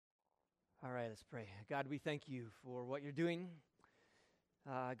All right, let's pray. God, we thank you for what you're doing,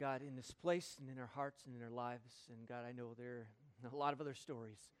 God, in this place and in our hearts and in our lives. And God, I know there are a lot of other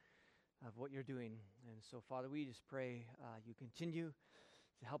stories of what you're doing. And so, Father, we just pray you continue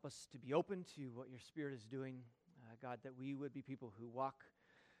to help us to be open to what your Spirit is doing. God, that we would be people who walk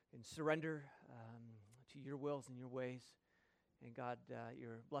in surrender to your wills and your ways. And God,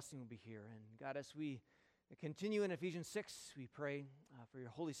 your blessing will be here. And God, as we continue in Ephesians 6, we pray for your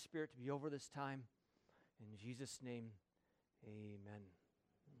Holy Spirit to be over this time. In Jesus' name, amen.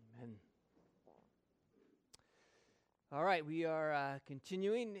 Amen. All right, we are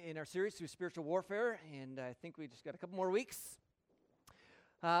continuing in our series through spiritual warfare, and I think we just got a couple more weeks.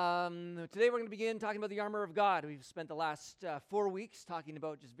 Today we're going to begin talking about the armor of God. We've spent the last 4 weeks talking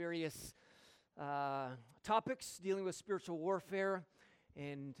about just various topics dealing with spiritual warfare.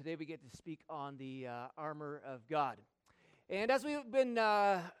 And today we get to speak on the armor of God. And as we've been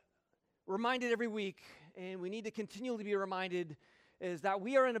reminded every week, and we need to continually be reminded, is that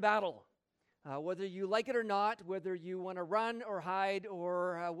we are in a battle. Whether you like it or not, whether you want to run or hide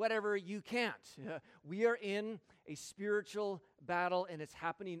or whatever, you can't. We are in a spiritual battle, and it's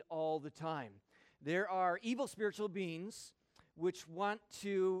happening all the time. There are evil spiritual beings which want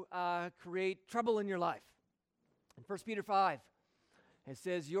to create trouble in your life. In 1 Peter 5, it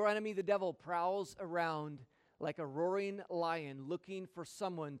says, "Your enemy, the devil, prowls around like a roaring lion looking for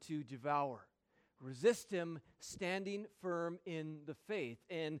someone to devour. Resist him, standing firm in the faith."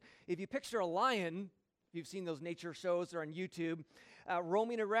 And if you picture a lion, if you've seen those nature shows or on YouTube,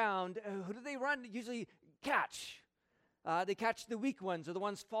 roaming around, who do they run? Usually catch. They catch the weak ones or the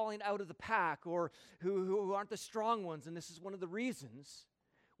ones falling out of the pack or who aren't the strong ones. And this is one of the reasons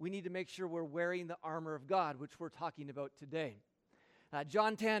we need to make sure we're wearing the armor of God, which we're talking about today.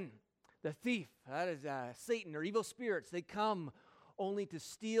 John 10, the thief, that is Satan or evil spirits, they come only to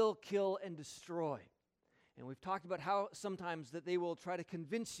steal, kill, and destroy. And we've talked about how sometimes that they will try to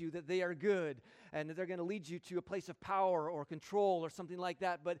convince you that they are good and that they're going to lead you to a place of power or control or something like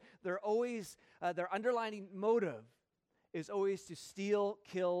that. But they're always, their underlying motive is always to steal,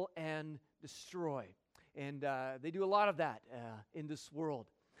 kill, and destroy. And they do a lot of that in this world.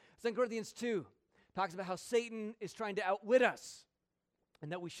 2 Corinthians 2 talks about how Satan is trying to outwit us,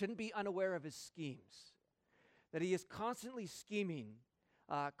 and that we shouldn't be unaware of his schemes. That he is constantly scheming,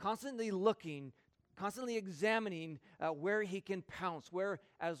 constantly looking, constantly examining where he can pounce, where,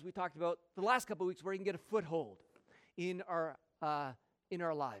 as we talked about the last couple of weeks, where he can get a foothold in our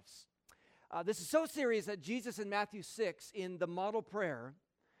lives. This is so serious that Jesus in Matthew 6, in the model prayer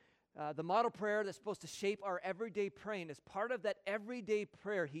that's supposed to shape our everyday praying, as part of that everyday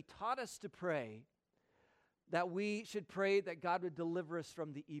prayer, he taught us to pray that we should pray that God would deliver us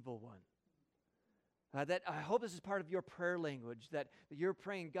from the evil one. That I hope this is part of your prayer language, that you're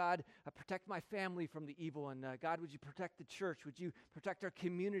praying, God, protect my family from the evil one. God, would you protect the church? Would you protect our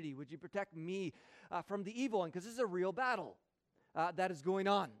community? Would you protect me from the evil one? Because this is a real battle that is going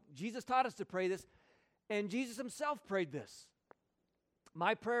on. Jesus taught us to pray this, and Jesus himself prayed this.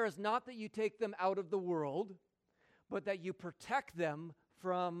 "My prayer is not that you take them out of the world, but that you protect them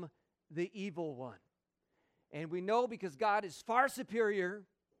from the evil one." And we know because God is far superior,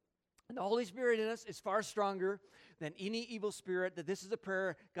 and the Holy Spirit in us is far stronger than any evil spirit, that this is a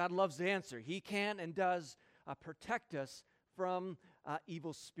prayer God loves to answer. He can and does protect us from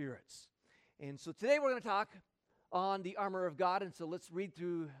evil spirits. And so today we're going to talk on the armor of God, and so let's read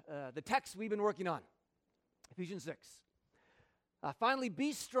through the text we've been working on. Ephesians 6. "Finally,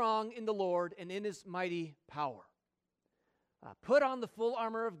 be strong in the Lord and in his mighty power. Put on the full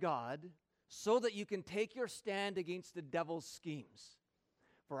armor of God, so that you can take your stand against the devil's schemes.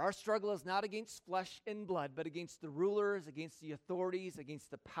 For our struggle is not against flesh and blood, but against the rulers, against the authorities,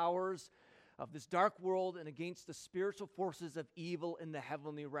 against the powers of this dark world, and against the spiritual forces of evil in the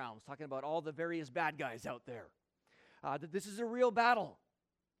heavenly realms." Talking about all the various bad guys out there. That this is a real battle.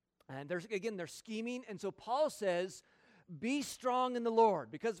 And they're scheming. And so Paul says, be strong in the Lord.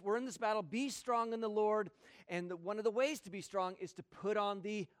 Because we're in this battle, be strong in the Lord. And one of the ways to be strong is to put on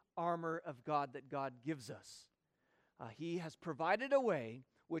the armor of God that God gives us. He has provided a way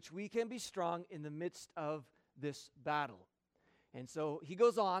which we can be strong in the midst of this battle. And so he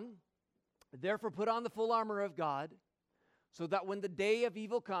goes on, "Therefore put on the full armor of God, so that when the day of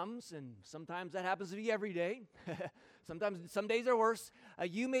evil comes," and sometimes that happens to be every day, sometimes some days are worse,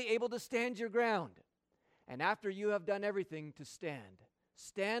 "you may able to stand your ground. And after you have done everything to stand,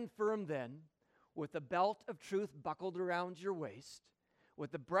 stand firm then, with the belt of truth buckled around your waist,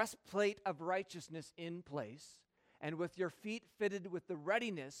 with the breastplate of righteousness in place, and with your feet fitted with the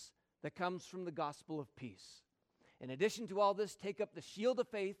readiness that comes from the gospel of peace. In addition to all this, take up the shield of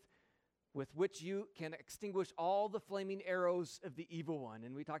faith with which you can extinguish all the flaming arrows of the evil one.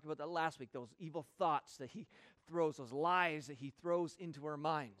 And we talked about that last week, those evil thoughts that he throws, those lies that he throws into our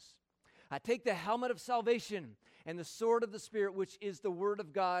minds. Take the helmet of salvation and the sword of the Spirit, which is the Word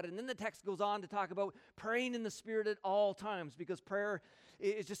of God. And then the text goes on to talk about praying in the Spirit at all times, because prayer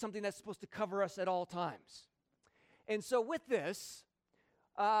is just something that's supposed to cover us at all times. And so with this,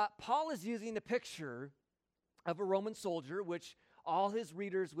 Paul is using the picture of a Roman soldier, which all his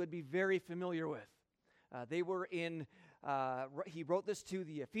readers would be very familiar with. They were in, he wrote this to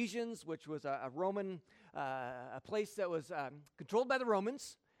the Ephesians, which was a Roman, a place that was controlled by the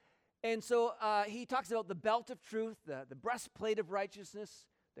Romans. And so he talks about the belt of truth, the breastplate of righteousness,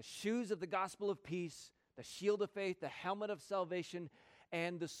 the shoes of the gospel of peace, the shield of faith, the helmet of salvation,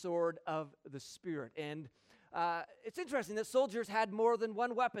 and the sword of the Spirit. And it's interesting that soldiers had more than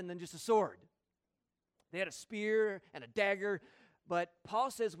one weapon than just a sword. They had a spear and a dagger, but Paul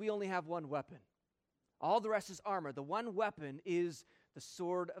says we only have one weapon. All the rest is armor. The one weapon is the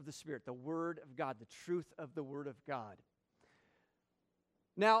sword of the Spirit, the Word of God, the truth of the Word of God.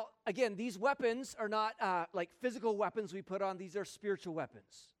 Now, again, these weapons are not like physical weapons we put on. These are spiritual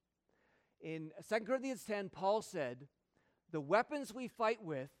weapons. In 2 Corinthians 10, Paul said, the weapons we fight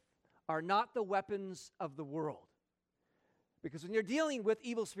with are not the weapons of the world. Because when you're dealing with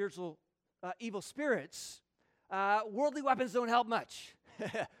evil spirits, worldly weapons don't help much.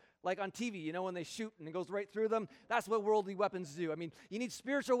 Like on TV, you know, when they shoot and it goes right through them, that's what worldly weapons do. I mean, you need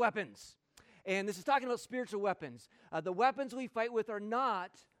spiritual weapons. And this is talking about spiritual weapons. The weapons we fight with are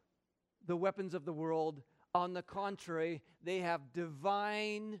not the weapons of the world. On the contrary, they have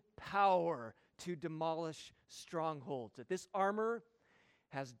divine power to demolish strongholds. That this armor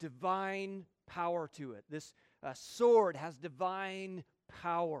has divine power to it. This sword has divine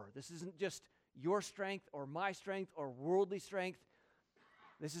power. This isn't just your strength or my strength or worldly strength.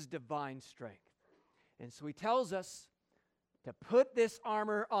 This is divine strength. And so he tells us to put this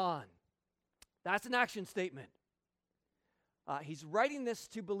armor on. That's an action statement. He's writing this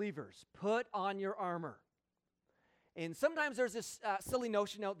to believers. Put on your armor. And sometimes there's this silly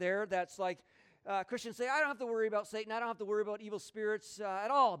notion out there that's like, Christians say, I don't have to worry about Satan. I don't have to worry about evil spirits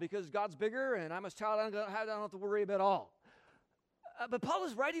at all because God's bigger and I'm a child. I don't have to worry about it all. But Paul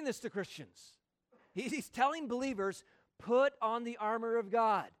is writing this to Christians. He's telling believers, put on the armor of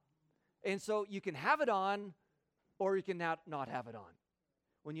God. And so you can have it on or you can not have it on.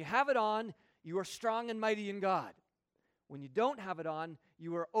 When you have it on, you are strong and mighty in God. When you don't have it on,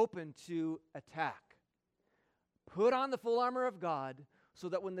 you are open to attack. Put on the full armor of God so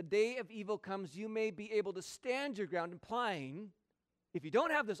that when the day of evil comes, you may be able to stand your ground, implying if you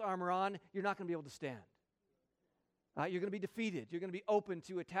don't have this armor on, you're not going to be able to stand. You're going to be defeated. You're going to be open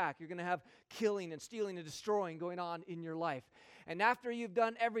to attack. You're going to have killing and stealing and destroying going on in your life. And after you've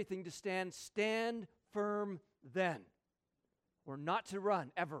done everything to stand, stand firm then. We're not to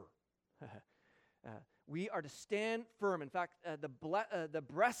run, ever. We are to stand firm. In fact, the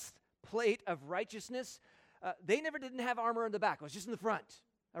breastplate of righteousness, they never didn't have armor in the back. It was just in the front.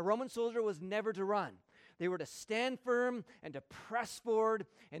 A Roman soldier was never to run. They were to stand firm and to press forward,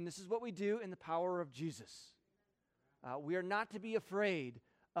 and this is what we do in the power of Jesus. We are not to be afraid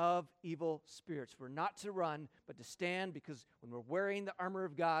of evil spirits. We're not to run, but to stand, because when we're wearing the armor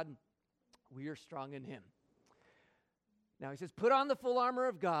of God, we are strong in Him. Now he says, put on the full armor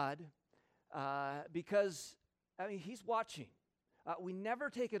of God, because He's watching. We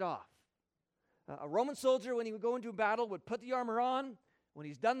never take it off. A Roman soldier, when he would go into a battle, would put the armor on. When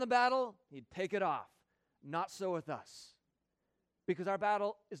he's done the battle, he'd take it off. Not so with us, because our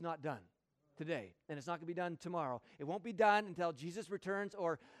battle is not done today, and it's not going to be done tomorrow. It won't be done until Jesus returns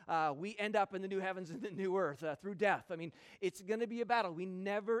or we end up in the new heavens and the new earth through death. I mean, it's going to be a battle. We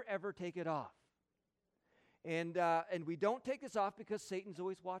never, ever take it off. And we don't take this off because Satan's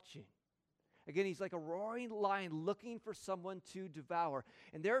always watching. Again, he's like a roaring lion looking for someone to devour.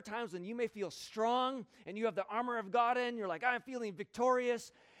 And there are times when you may feel strong and you have the armor of God in. You're like, I'm feeling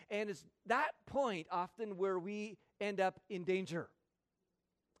victorious. And it's that point often where we end up in danger,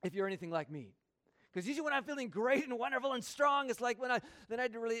 if you're anything like me. Because usually when I'm feeling great and wonderful and strong, it's like when I don't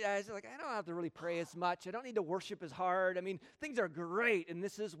have to really pray as much. I don't need to worship as hard. I mean, things are great. And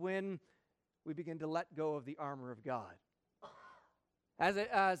this is when we begin to let go of the armor of God.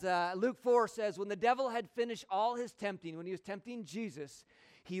 As Luke 4 says, when the devil had finished all his tempting, when he was tempting Jesus,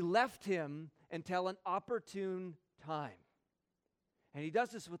 he left him until an opportune time. And he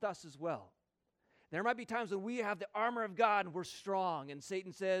does this with us as well. There might be times when we have the armor of God and we're strong, and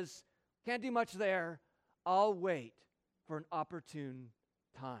Satan says, can't do much there. I'll wait for an opportune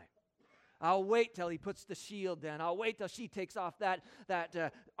time. I'll wait till he puts the shield down. I'll wait till she takes off that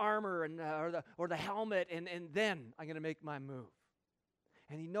armor and or the helmet, and then I'm going to make my move.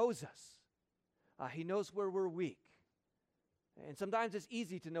 And he knows us. He knows where we're weak. And sometimes it's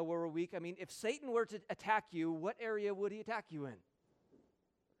easy to know where we're weak. I mean, if Satan were to attack you, what area would he attack you in?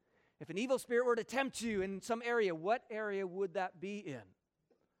 If an evil spirit were to tempt you in some area, what area would that be in?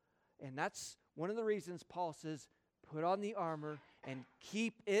 And that's one of the reasons Paul says, put on the armor and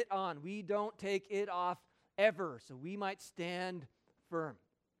keep it on. We don't take it off ever, so we might stand firm.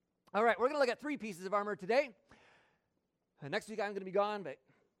 All right, we're going to look at 3 pieces of armor today. Next week I'm going to be gone, but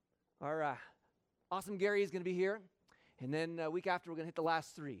our awesome Gary is going to be here. And then a week after, we're going to hit the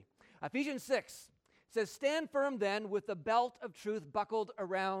last 3. Ephesians 6 says, stand firm then with the belt of truth buckled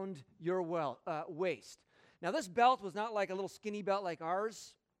around your waist. Now, this belt was not like a little skinny belt like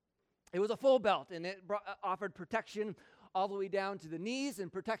ours. It was a full belt, and it offered protection all the way down to the knees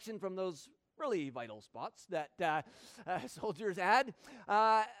and protection from those really vital spots that soldiers had.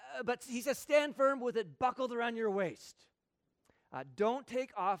 But he says, stand firm with it buckled around your waist. Don't take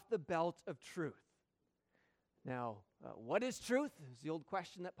off the belt of truth. Now, what is truth? Is the old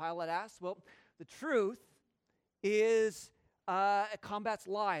question that Pilate asked. Well, the truth is it combats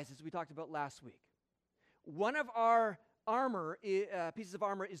lies, as we talked about last week. One of our pieces of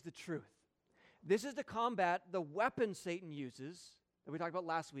armor is the truth. This is to combat the weapon Satan uses, that we talked about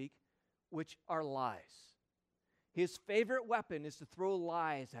last week, which are lies. His favorite weapon is to throw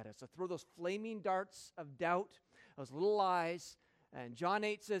lies at us, to throw those flaming darts of doubt, those little lies. And John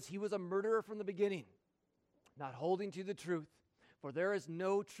 8 says he was a murderer from the beginning, not holding to the truth, for there is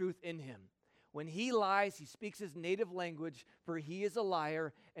no truth in him. When he lies, he speaks his native language, for he is a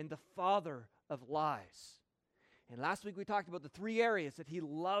liar and the father of lies. And last week we talked about the 3 areas that he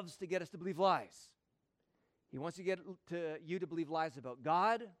loves to get us to believe lies. He wants to get you to believe lies about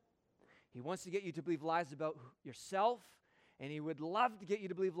God. He wants to get you to believe lies about yourself. And he would love to get you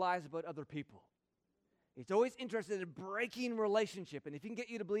to believe lies about other people. He's always interested in breaking relationship. And if he can get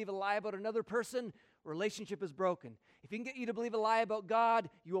you to believe a lie about another person, relationship is broken. If he can get you to believe a lie about God,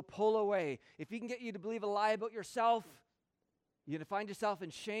 you will pull away. If he can get you to believe a lie about yourself, you're going to find yourself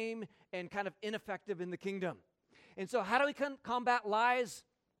in shame and kind of ineffective in the kingdom. And so how do we combat lies?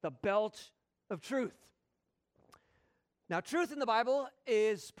 The belt of truth. Now, truth in the Bible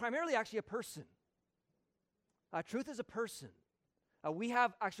is primarily actually a person. Truth is a person. We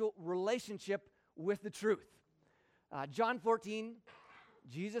have actual relationship with the truth. John 14,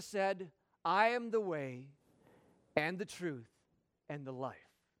 Jesus said, I am the way and the truth and the life.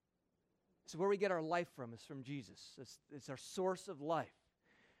 So where we get our life from is from Jesus. It's our source of life.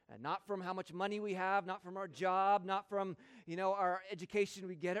 And not from how much money we have, not from our job, not from, our education.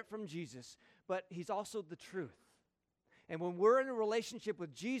 We get it from Jesus. But he's also the truth. And when we're in a relationship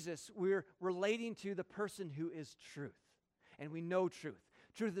with Jesus, we're relating to the person who is truth. And we know truth.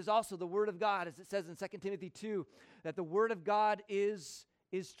 Truth is also the Word of God, as it says in 2 Timothy 2, that the Word of God is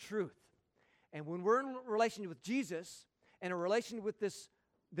truth. And when we're in a relation with Jesus and a relation with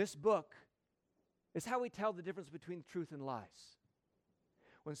this book, is how we tell the difference between truth and lies.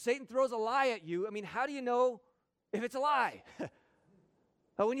 When Satan throws a lie at you, how do you know if it's a lie?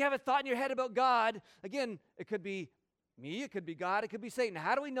 When you have a thought in your head about God, again, it could be me, it could be God, it could be Satan.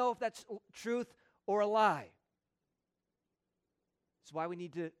 How do we know if that's truth or a lie? This is why we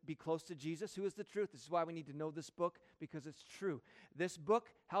need to be close to Jesus, who is the truth. This is why we need to know this book, because it's true. This book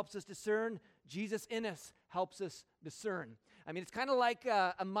helps us discern. Jesus in us helps us discern. It's kind of like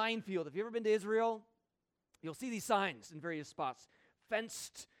a minefield. If you've ever been to Israel, you'll see these signs in various spots,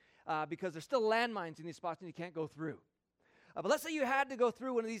 fenced, because there's still landmines in these spots and you can't go through. But let's say you had to go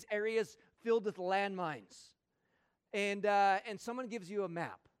through one of these areas filled with landmines, and someone gives you a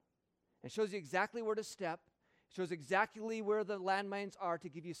map and shows you exactly where to step, shows exactly where the landmines are to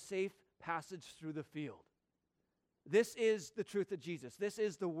give you safe passage through the field. This is the truth of Jesus. This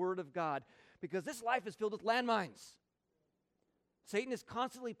is the Word of God, because this life is filled with landmines. Satan is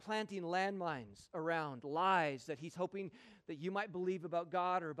constantly planting landmines around, lies that he's hoping that you might believe about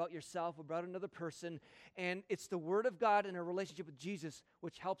God or about yourself or about another person. And it's the Word of God and our relationship with Jesus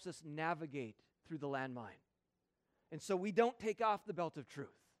which helps us navigate through the landmine. And so we don't take off the belt of truth.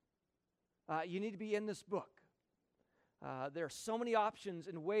 You need to be in this book. There are so many options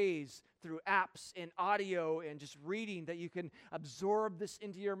and ways through apps and audio and just reading that you can absorb this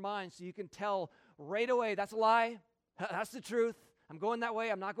into your mind so you can tell right away, that's a lie, that's the truth, I'm going that way,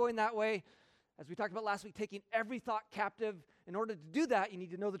 I'm not going that way. As we talked about last week, taking every thought captive. In order to do that, you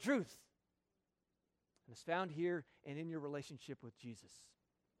need to know the truth. And it's found here and in your relationship with Jesus.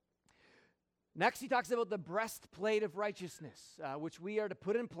 Next, he talks about the breastplate of righteousness, which we are to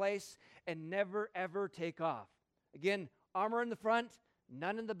put in place and never, ever take off. Again, armor in the front,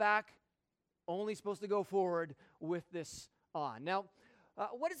 none in the back, only supposed to go forward with this on. Now,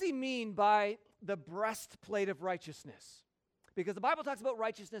 what does he mean by the breastplate of righteousness? Because the Bible talks about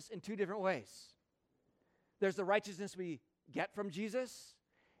righteousness in two different ways. There's the righteousness we get from Jesus,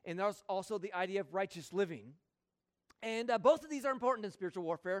 and there's also the idea of righteous living. And both of these are important in spiritual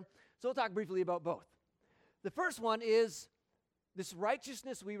warfare, so we'll talk briefly about both. The first one is this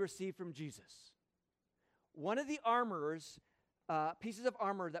righteousness we receive from Jesus. One of the pieces of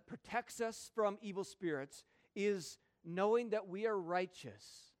armor that protects us from evil spirits is knowing that we are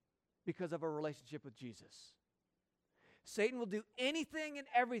righteous because of our relationship with Jesus. Satan will do anything and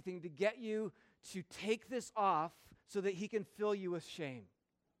everything to get you to take this off so that he can fill you with shame.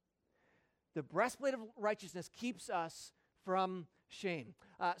 The breastplate of righteousness keeps us from shame.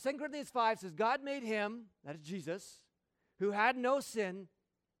 2 Corinthians 5 says, God made him, that is Jesus, who had no sin.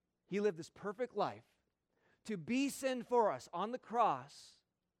 He lived this perfect life to be sin for us on the cross.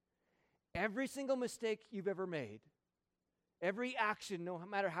 Every single mistake you've ever made, every action, no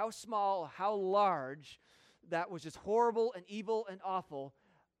matter how small, how large, that was just horrible and evil and awful,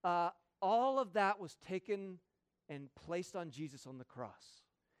 all of that was taken and placed on Jesus on the cross.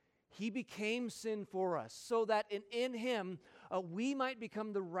 He became sin for us so that in him we might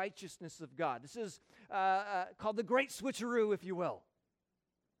become the righteousness of God. This is called the great switcheroo, if you will.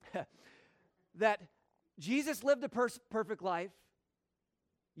 That Jesus lived a perfect life.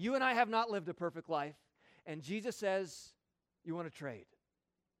 You and I have not lived a perfect life. And Jesus says, you want to trade?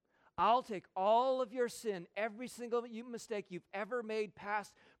 I'll take all of your sin, every single mistake you've ever made,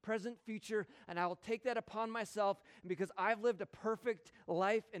 past, present, future, and I will take that upon myself. And because I've lived a perfect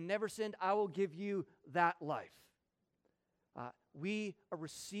life and never sinned, I will give you that life. We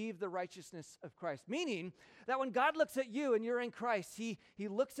receive the righteousness of Christ, meaning that when God looks at you and you're in Christ, He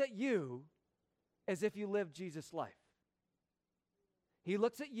looks at you as if you lived Jesus' life. He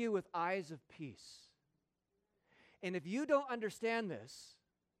looks at you with eyes of peace. And if you don't understand this,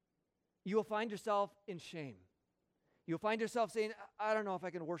 you will find yourself in shame. You'll find yourself saying, I don't know if I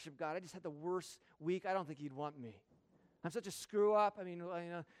can worship God. I just had the worst week. I don't think He'd want me. I'm such a screw up. I mean,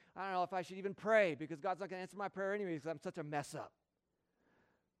 I don't know if I should even pray because God's not going to answer my prayer anyway because I'm such a mess up.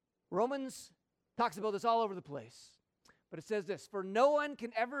 Romans talks about this all over the place. But it says this, for no one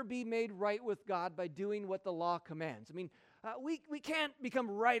can ever be made right with God by doing what the law commands. I mean, we can't become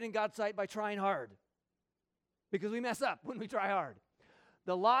right in God's sight by trying hard because we mess up when we try hard.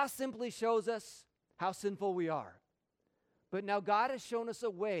 The law simply shows us how sinful we are. But now God has shown us a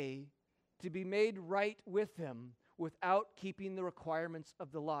way to be made right with Him without keeping the requirements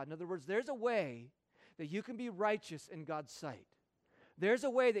of the law. In other words, there's a way that you can be righteous in God's sight. There's a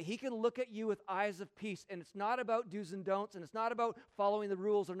way that He can look at you with eyes of peace, and it's not about do's and don'ts, and it's not about following the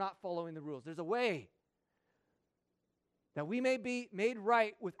rules or not following the rules. There's a way that we may be made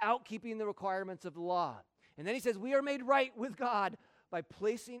right without keeping the requirements of the law. And then He says we are made right with God by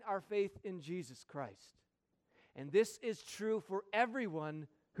placing our faith in Jesus Christ. And this is true for everyone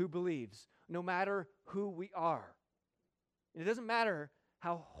who believes, no matter who we are. And it doesn't matter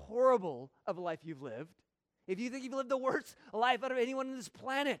how horrible of a life you've lived. If you think you've lived the worst life out of anyone on this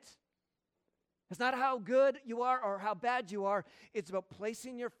planet, it's not how good you are or how bad you are. It's about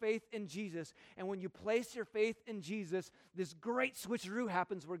placing your faith in Jesus. And when you place your faith in Jesus, this great switcheroo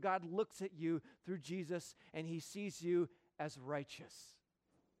happens where God looks at you through Jesus and He sees you as righteous.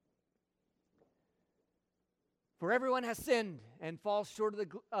 For everyone has sinned and falls short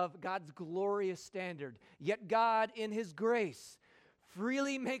of God's glorious standard. Yet God, in His grace,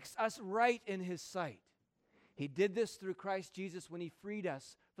 freely makes us right in His sight. He did this through Christ Jesus when He freed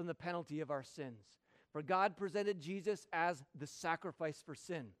us from the penalty of our sins. For God presented Jesus as the sacrifice for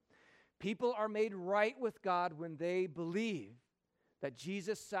sin. People are made right with God when they believe that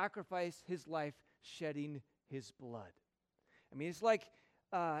Jesus sacrificed His life, shedding His blood. I mean, it's like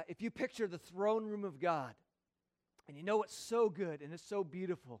if you picture the throne room of God, and you know it's so good and it's so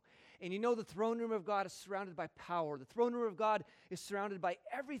beautiful, and you know the throne room of God is surrounded by power. The throne room of God is surrounded by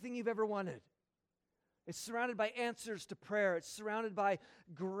everything you've ever wanted. It's surrounded by answers to prayer. It's surrounded by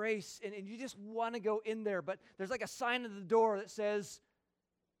grace, and you just want to go in there, but there's like a sign at the door that says,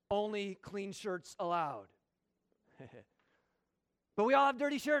 only clean shirts allowed. But we all have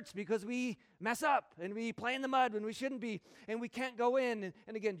dirty shirts because we mess up and we play in the mud when we shouldn't be, and we can't go in.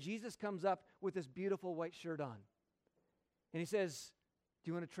 And again, Jesus comes up with this beautiful white shirt on. And He says, do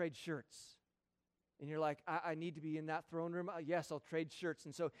you want to trade shirts? And you're like, I need to be in that throne room? Yes, I'll trade shirts.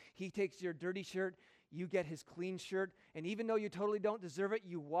 And so He takes your dirty shirt, you get his clean shirt. And even though you totally don't deserve it,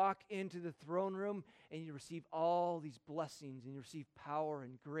 you walk into the throne room and you receive all these blessings and you receive power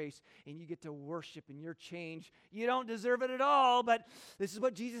and grace and you get to worship and you're changed. You don't deserve it at all, but this is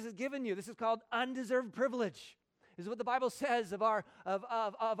what Jesus has given you. This is called undeserved privilege. This is what the Bible says of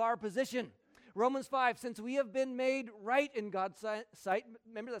our position. Romans 5, since we have been made right in God's sight,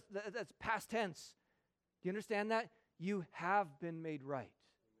 remember that's past tense. Do you understand that? You have been made right.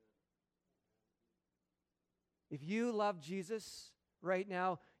 If you love Jesus right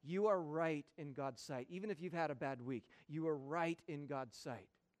now, you are right in God's sight. Even if you've had a bad week, you are right in God's sight.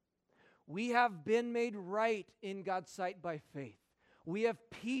 We have been made right in God's sight by faith. We have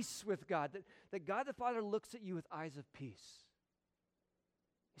peace with God. That God the Father looks at you with eyes of peace.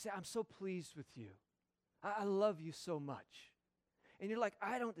 He said, I'm so pleased with you. I love you so much. And you're like,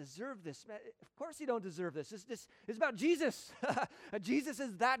 I don't deserve this. Man, of course you don't deserve this. It's about Jesus. Jesus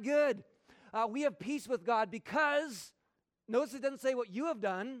is that good. We have peace with God because, notice it doesn't say what you have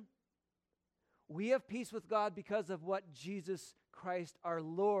done. We have peace with God because of what Jesus Christ our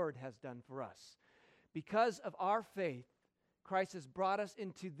Lord has done for us. Because of our faith, Christ has brought us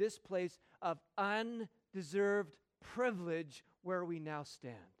into this place of undeserved privilege where we now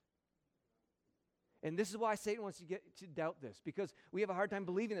stand. And this is why Satan wants to get to doubt this, because we have a hard time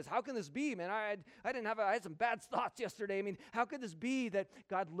believing this. How can this be, man? I had some bad thoughts yesterday. I mean, how could this be that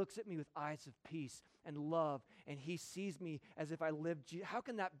God looks at me with eyes of peace and love, and he sees me as if I lived? How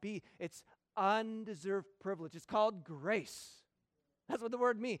can that be? It's undeserved privilege. It's called grace. That's what the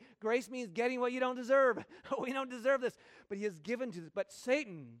word means. Grace means getting what you don't deserve. We don't deserve this, but he has given to us. But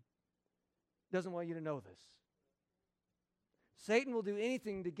Satan doesn't want you to know this. Satan will do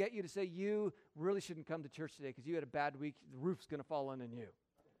anything to get you to say you really shouldn't come to church today because you had a bad week. The roof's going to fall in on you.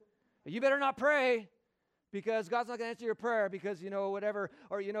 You better not pray because God's not going to answer your prayer because, whatever.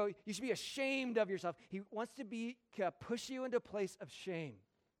 Or, you should be ashamed of yourself. He wants to push you into a place of shame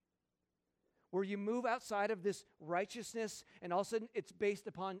where you move outside of this righteousness and all of a sudden it's based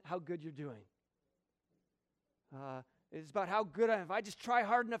upon how good you're doing. It's about how good I am. If I just try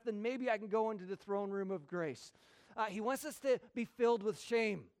hard enough, then maybe I can go into the throne room of grace. He wants us to be filled with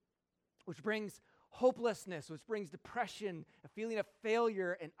shame, which brings hopelessness, which brings depression, a feeling of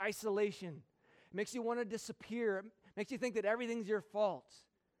failure and isolation. It makes you want to disappear. It makes you think that everything's your fault.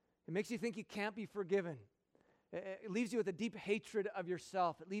 It makes you think you can't be forgiven. It leaves you with a deep hatred of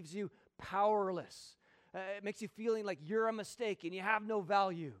yourself. It leaves you powerless. It makes you feeling like you're a mistake and you have no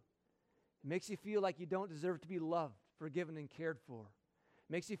value. It makes you feel like you don't deserve to be loved, forgiven, and cared for.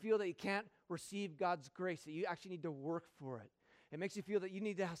 It makes you feel that you can't receive God's grace, that you actually need to work for it. It makes you feel that you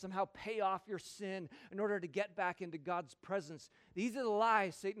need to somehow pay off your sin in order to get back into God's presence. These are the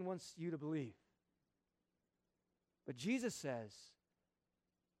lies Satan wants you to believe. But Jesus says,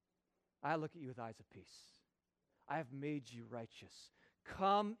 I look at you with eyes of peace. I have made you righteous.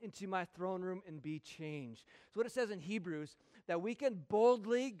 Come into my throne room and be changed. So what it says in Hebrews, that we can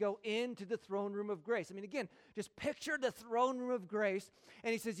boldly go into the throne room of grace. I mean, again, just picture the throne room of grace,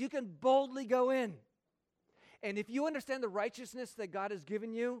 and he says you can boldly go in. And if you understand the righteousness that God has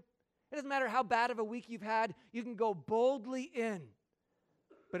given you, it doesn't matter how bad of a week you've had, you can go boldly in.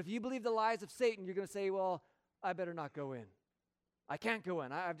 But if you believe the lies of Satan, you're going to say, well, I better not go in. I can't go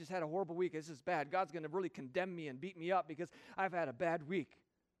in. I've just had a horrible week. This is bad. God's going to really condemn me and beat me up because I've had a bad week.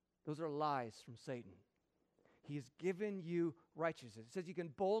 Those are lies from Satan. He has given you righteousness. It says you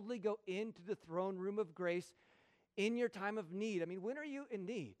can boldly go into the throne room of grace in your time of need. I mean, when are you in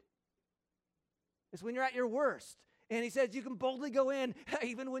need? It's when you're at your worst. And he says you can boldly go in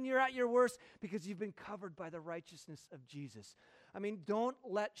even when you're at your worst because you've been covered by the righteousness of Jesus. I mean, don't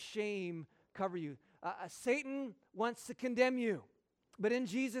let shame cover you. Satan wants to condemn you. But in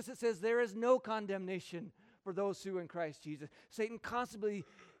Jesus, it says there is no condemnation for those who are in Christ Jesus. Satan constantly,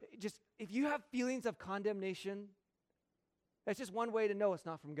 if you have feelings of condemnation, that's just one way to know it's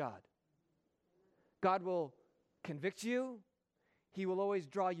not from God. God will convict you. He will always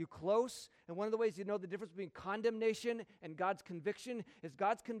draw you close. And one of the ways you know the difference between condemnation and God's conviction is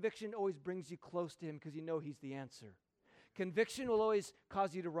God's conviction always brings you close to him because you know he's the answer. Conviction will always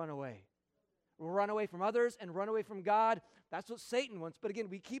cause you to run away. We'll run away from others and run away from God. That's what Satan wants. But again,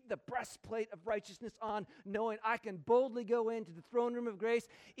 we keep the breastplate of righteousness on, knowing I can boldly go into the throne room of grace.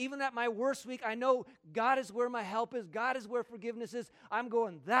 Even at my worst week, I know God is where my help is. God is where forgiveness is. I'm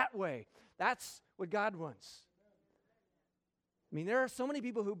going that way. That's what God wants. I mean, there are so many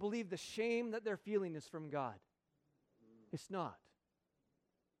people who believe the shame that they're feeling is from God. It's not.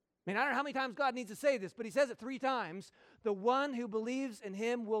 I mean, I don't know how many times God needs to say this, but he says it 3 times. The one who believes in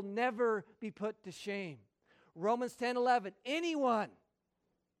him will never be put to shame. Romans 10:11. Anyone,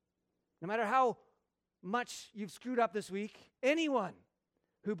 no matter how much you've screwed up this week, anyone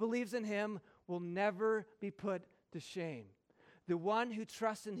who believes in him will never be put to shame. The one who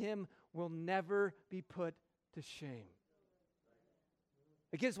trusts in him will never be put to shame.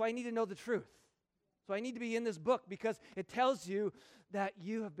 Again, that's why I need to know the truth. So I need to be in this book because it tells you that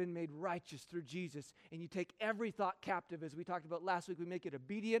you have been made righteous through Jesus, and you take every thought captive. As we talked about last week, we make it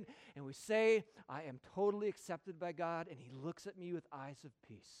obedient, and we say, I am totally accepted by God, and he looks at me with eyes of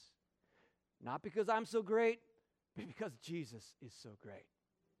peace. Not because I'm so great, but because Jesus is so great.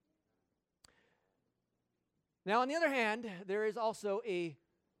 Now, on the other hand, there is also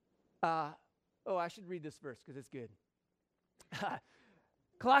I should read this verse because it's good.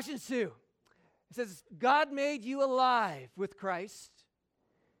 Colossians 2. It says, God made you alive with Christ.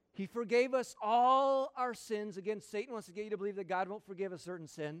 He forgave us all our sins. Again, Satan wants to get you to believe that God won't forgive a certain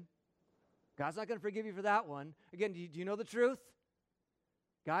sin. God's not going to forgive you for that one. Again, do you know the truth?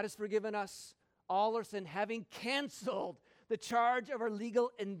 God has forgiven us all our sin, having canceled the charge of our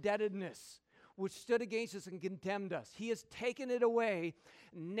legal indebtedness, which stood against us and condemned us. He has taken it away,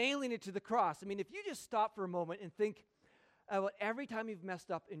 nailing it to the cross. I mean, if you just stop for a moment and think about every time you've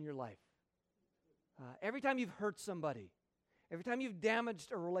messed up in your life, every time you've hurt somebody, every time you've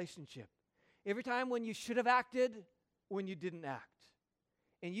damaged a relationship, every time when you should have acted when you didn't act,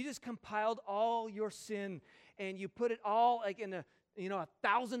 and you just compiled all your sin and you put it all like in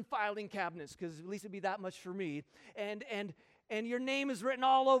 1,000 filing cabinets, because at least it'd be that much for me, and your name is written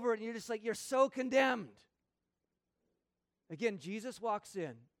all over it, and you're just like, you're so condemned. Again, Jesus walks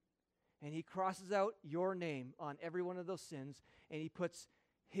in and he crosses out your name on every one of those sins, and he puts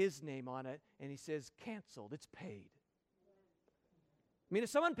his name on it, and he says, canceled, it's paid. I mean, if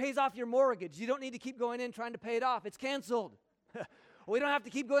someone pays off your mortgage, you don't need to keep going in trying to pay it off. It's canceled. We don't have to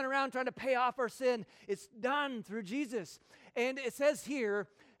keep going around trying to pay off our sin. It's done through Jesus. And it says here,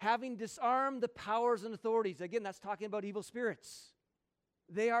 having disarmed the powers and authorities. Again, that's talking about evil spirits.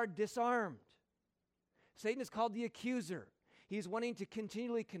 They are disarmed. Satan is called the accuser. He's wanting to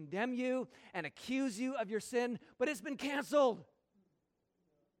continually condemn you and accuse you of your sin, but it's been canceled.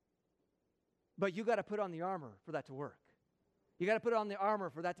 But you got to put on the armor for that to work. You got to put on the armor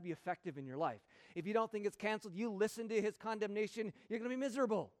for that to be effective in your life. If you don't think it's canceled, you listen to his condemnation, you're going to be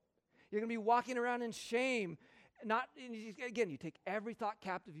miserable. You're going to be walking around in shame. Again, you take every thought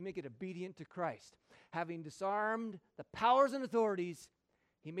captive, you make it obedient to Christ. Having disarmed the powers and authorities,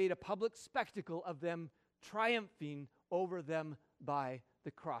 he made a public spectacle of them, triumphing over them by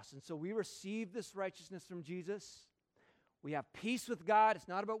the cross. And so we receive this righteousness from Jesus. We have peace with God. It's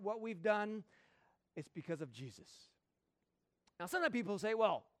not about what we've done. It's because of Jesus. Now, sometimes people say,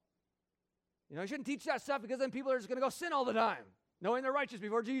 well, you shouldn't teach that stuff because then people are just going to go sin all the time, knowing they're righteous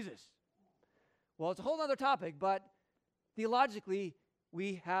before Jesus. Well, it's a whole other topic, but theologically,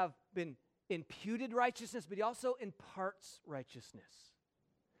 we have been imputed righteousness, but he also imparts righteousness.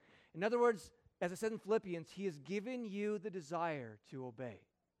 In other words, as I said in Philippians, he has given you the desire to obey.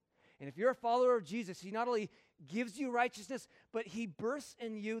 And if you're a follower of Jesus, he not only gives you righteousness, but he births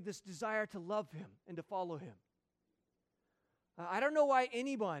in you this desire to love him and to follow him. I don't know why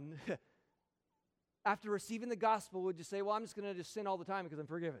anyone, after receiving the gospel, would just say, well, I'm just going to sin all the time because I'm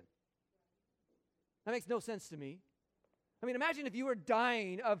forgiven. That makes no sense to me. I mean, imagine if you were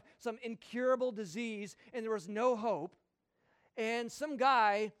dying of some incurable disease and there was no hope, and some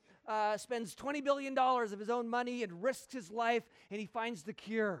guy spends $20 billion of his own money and risks his life, and he finds the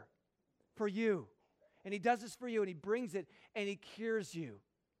cure for you. And he does this for you, and he brings it, and he cures you.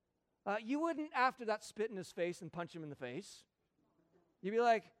 You wouldn't, after that, spit in his face and punch him in the face. You'd be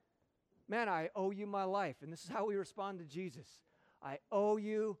like, man, I owe you my life. And this is how we respond to Jesus. I owe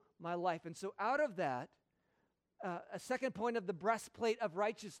you my life. And so out of that, a second point of the breastplate of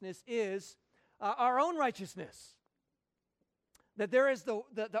righteousness is our own righteousness. That there is the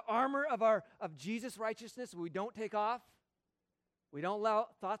armor of Jesus' righteousness we don't take off. We don't allow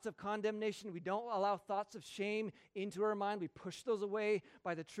thoughts of condemnation. We don't allow thoughts of shame into our mind. We push those away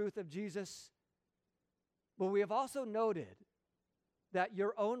by the truth of Jesus. But we have also noted that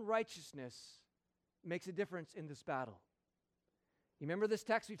your own righteousness makes a difference in this battle. You remember this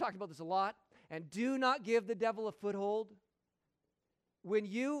text? We've talked about this a lot. And do not give the devil a foothold. When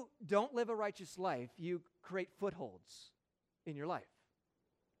you don't live a righteous life, you create footholds in your life.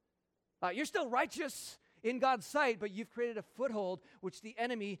 You're still righteous in God's sight, but you've created a foothold which the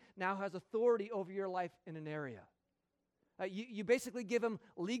enemy now has authority over your life in an area. You basically give him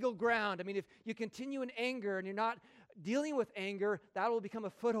legal ground. I mean, if you continue in anger and you're not dealing with anger, that will become a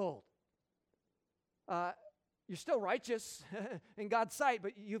foothold. You're still righteous in God's sight,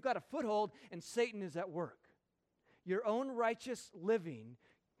 but you've got a foothold, and Satan is at work. Your own righteous living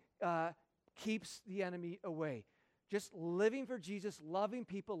keeps the enemy away. Just living for Jesus, loving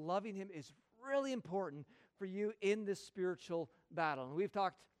people, loving him is really important for you in this spiritual battle. And we've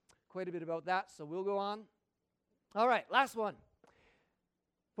talked quite a bit about that, so we'll go on. All right, last one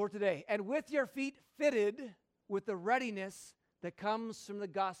for today. And with your feet fitted with the readiness that comes from the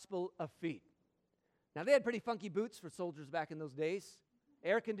gospel of feet. Now, they had pretty funky boots for soldiers back in those days,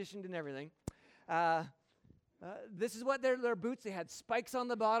 air-conditioned and everything. This is what their boots, they had spikes on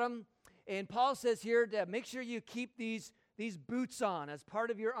the bottom. And Paul says here to make sure you keep these boots on as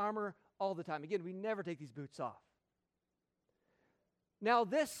part of your armor all the time. Again, we never take these boots off. Now,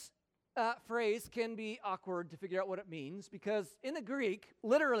 this phrase can be awkward to figure out what it means because in the Greek,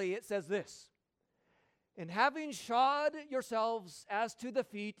 literally it says this: and having shod yourselves as to the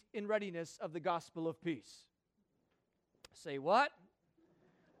feet in readiness of the gospel of peace. Say what?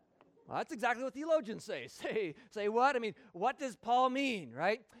 Well, that's exactly what theologians say. Say what? I mean, what does Paul mean,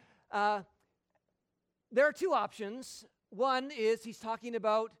 right? There are two options. One is he's talking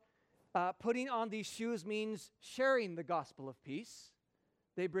about putting on these shoes means sharing the gospel of peace.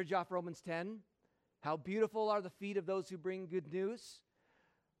 They bridge off Romans 10. How beautiful are the feet of those who bring good news.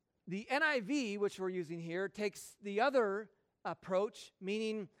 The NIV, which we're using here, takes the other approach,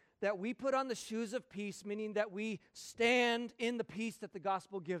 meaning that we put on the shoes of peace, meaning that we stand in the peace that the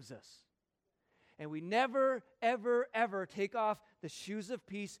gospel gives us. And we never, ever, ever take off the shoes of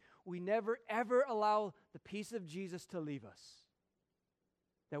peace. We never, ever allow the peace of Jesus to leave us.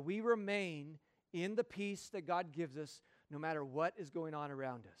 That we remain in the peace that God gives us no matter what is going on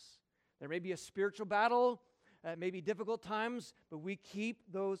around us. There may be a spiritual battle, maybe difficult times, but we keep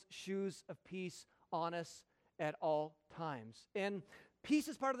those shoes of peace on us at all times. And peace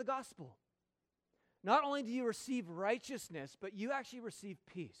is part of the gospel. Not only do you receive righteousness, but you actually receive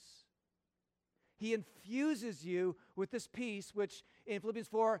peace. He infuses you with this peace, which in Philippians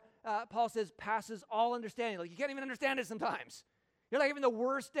 4, Paul says, passes all understanding. Like, you can't even understand it sometimes. You're like having the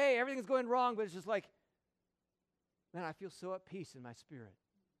worst day. Everything's going wrong, but it's just like, man, I feel so at peace in my spirit.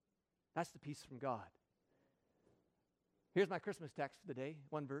 That's the peace from God. Here's my Christmas text for the day.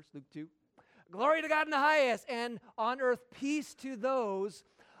 One verse, Luke 2. Glory to God in the highest, and on earth peace to those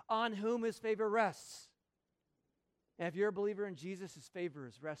on whom his favor rests. And if you're a believer in Jesus, his favor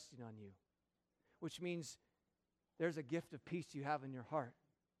is resting on you, which means there's a gift of peace you have in your heart.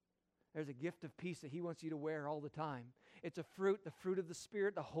 There's a gift of peace that he wants you to wear all the time. It's a fruit, the fruit of the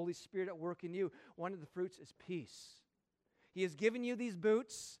Spirit, the Holy Spirit at work in you. One of the fruits is peace. He has given you these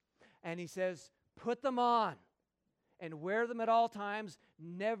boots, and he says, put them on and wear them at all times.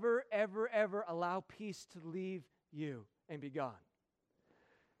 Never, ever, ever allow peace to leave you and be gone.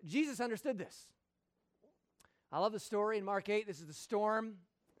 Jesus understood this. I love the story in Mark 8. This is the storm.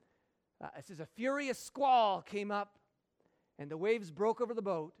 It says a furious squall came up, and the waves broke over the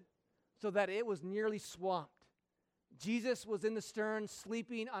boat so that it was nearly swamped. Jesus was in the stern,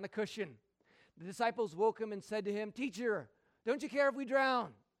 sleeping on a cushion. The disciples woke him and said to him, "Teacher, don't you care if we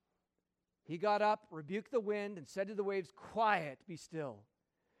drown?" He got up, rebuked the wind, and said to the waves, "Quiet, be still."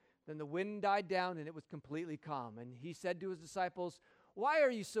 Then the wind died down, and it was completely calm. And he said to his disciples, "Why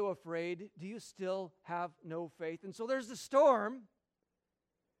are you so afraid? Do you still have no faith?" And so there's the storm.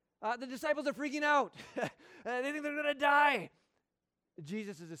 The disciples are freaking out. They think they're going to die.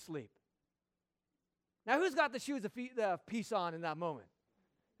 Jesus is asleep. Now, who's got the shoes of peace on in that moment?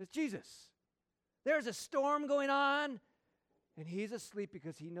 It's Jesus. There's a storm going on, and he's asleep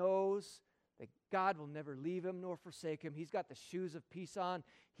because he knows that God will never leave him nor forsake him. He's got the shoes of peace on.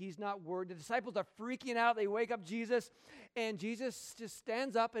 He's not worried. The disciples are freaking out. They wake up Jesus, and Jesus just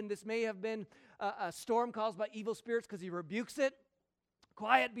stands up, and this may have been a storm caused by evil spirits because he rebukes it.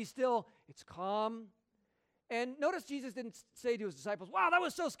 Quiet, be still. It's calm. And notice Jesus didn't say to his disciples, "Wow, that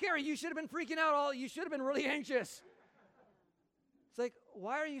was so scary. You should have been freaking out. You should have been really anxious." It's like,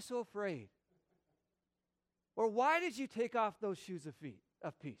 why are you so afraid? Or why did you take off those shoes of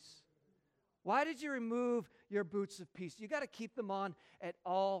peace? Why did you remove your boots of peace? You got to keep them on at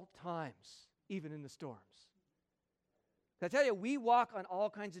all times, even in the storms. I tell you, we walk on all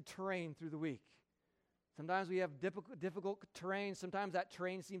kinds of terrain through the week. Sometimes we have difficult terrain. Sometimes that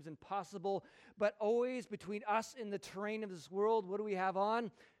terrain seems impossible. But always between us and the terrain of this world, what do we have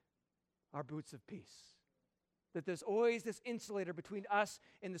on? Our boots of peace. That there's always this insulator between us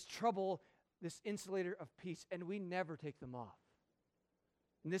and this trouble, this insulator of peace, and we never take them off.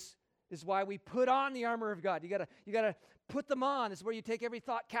 And this is why we put on the armor of God. You gotta put them on. This is where you take every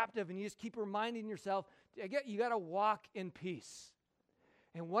thought captive, and you just keep reminding yourself, you gotta walk in peace.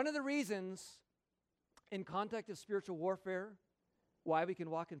 And one of the reasons in context of spiritual warfare, why we can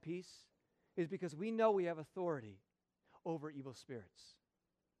walk in peace, is because we know we have authority over evil spirits.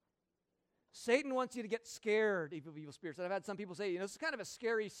 Satan wants you to get scared of evil spirits. And I've had some people say, this is kind of a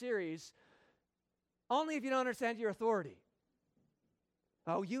scary series, only if you don't understand your authority.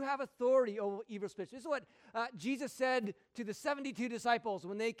 Oh, you have authority over evil spirits. This is what Jesus said to the 72 disciples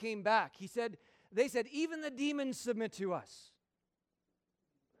when they came back. They said, even the demons submit to us.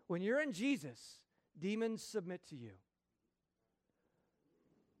 When you're in Jesus, demons submit to you.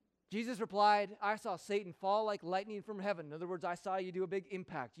 Jesus replied, I saw Satan fall like lightning from heaven. In other words, I saw you do a big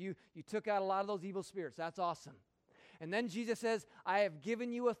impact. You took out a lot of those evil spirits. That's awesome. And then Jesus says, I have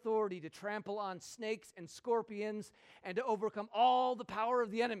given you authority to trample on snakes and scorpions and to overcome all the power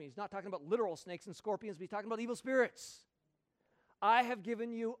of the enemy. He's not talking about literal snakes and scorpions, but he's talking about evil spirits. I have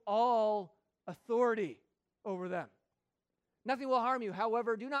given you all authority over them. Nothing will harm you.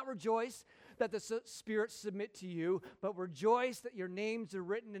 However, do not rejoice that the spirits submit to you, but rejoice that your names are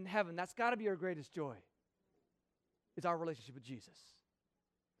written in heaven. That's got to be our greatest joy. It's our relationship with Jesus.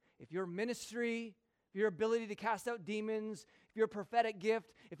 If your ministry, if your ability to cast out demons, if your prophetic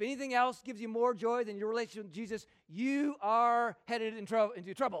gift, if anything else gives you more joy than your relationship with Jesus, you are headed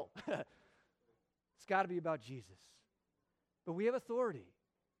into trouble. It's got to be about Jesus. But we have authority.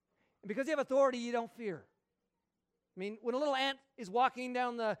 And because you have authority, you don't fear. I mean, when a little ant is walking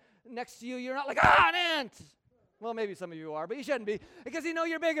down the next to you, you're not like, an ant. Well, maybe some of you are, but you shouldn't be, because you know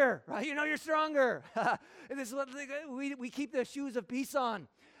you're bigger, right? You know you're stronger. And this is what we keep the shoes of peace on.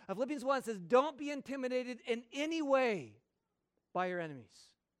 Philippians 1 says, don't be intimidated in any way by your enemies.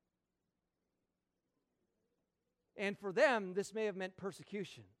 And for them, this may have meant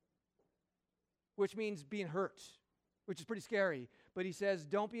persecution, which means being hurt, which is pretty scary. But he says,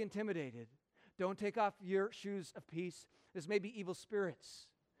 don't be intimidated. Don't take off your shoes of peace. This may be evil spirits.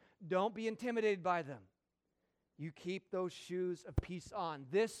 Don't be intimidated by them. You keep those shoes of peace on.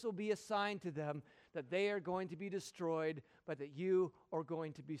 This will be a sign to them that they are going to be destroyed, but that you are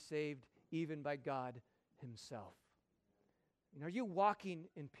going to be saved even by God himself. And are you walking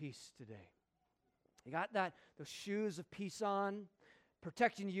in peace today? You got those shoes of peace on,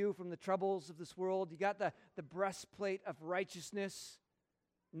 protecting you from the troubles of this world. You got the breastplate of righteousness,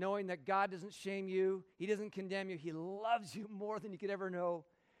 knowing that God doesn't shame you. He doesn't condemn you. He loves you more than you could ever know.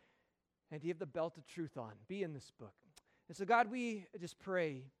 And you have the belt of truth on. Be in this book. And so, God, we just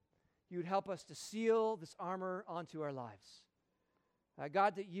pray you would help us to seal this armor onto our lives.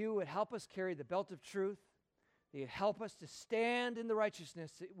 God, that you would help us carry the belt of truth. That you'd help us to stand in the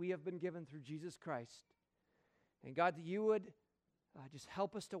righteousness that we have been given through Jesus Christ. And God, that you would just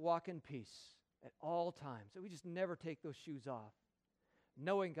help us to walk in peace at all times. That we just never take those shoes off.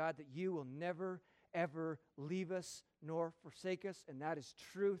 Knowing, God, that you will never, ever leave us nor forsake us. And that is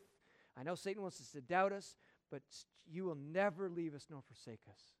truth. I know Satan wants us to doubt us, but you will never leave us nor forsake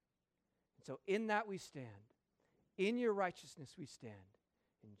us. And so in that we stand. In your righteousness we stand.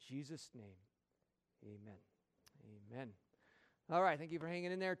 In Jesus' name, amen. Amen. All right, thank you for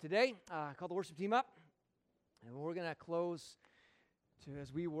hanging in there today. Call the worship team up, and we're going to close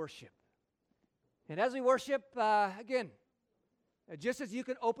as we worship. And as we worship, again, just as you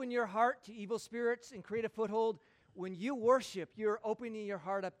can open your heart to evil spirits and create a foothold, when you worship, you're opening your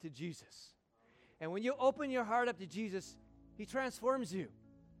heart up to Jesus. And when you open your heart up to Jesus, he transforms you.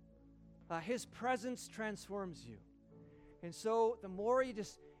 His presence transforms you. And so the more you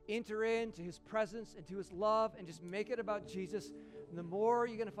just enter into his presence, into his love, and just make it about Jesus, the more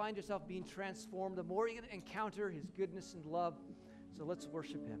you're going to find yourself being transformed, the more you're going to encounter his goodness and love. So let's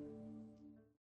worship him.